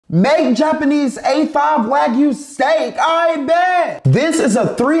Make Japanese A5 Wagyu steak, I bet. This is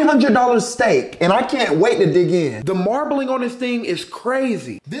a $300 steak, and I can't wait to dig in. The marbling on this thing is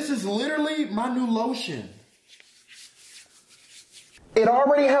crazy. This is literally my new lotion. It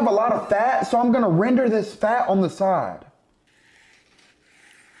already have a lot of fat, so I'm gonna render this fat on the side.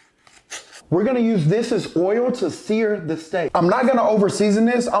 We're gonna use this as oil to sear the steak. I'm not gonna over season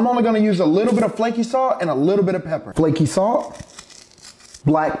this. I'm only gonna use a little bit of flaky salt and a little bit of pepper. Flaky salt,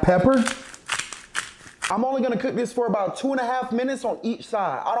 black pepper. I'm only gonna cook this for about 2.5 minutes on each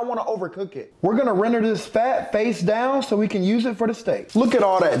side. I don't wanna overcook it. We're gonna render this fat face down so we can use it for the steak. Look at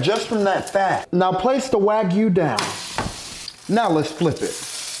all that just from that fat. Now place the Wagyu down. Now let's flip it.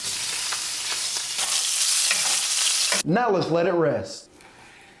 Now let's let it rest.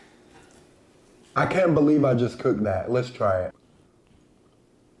 I can't believe I just cooked that. Let's try it.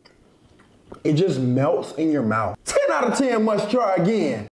 It just melts in your mouth. 10 out of 10 must try again.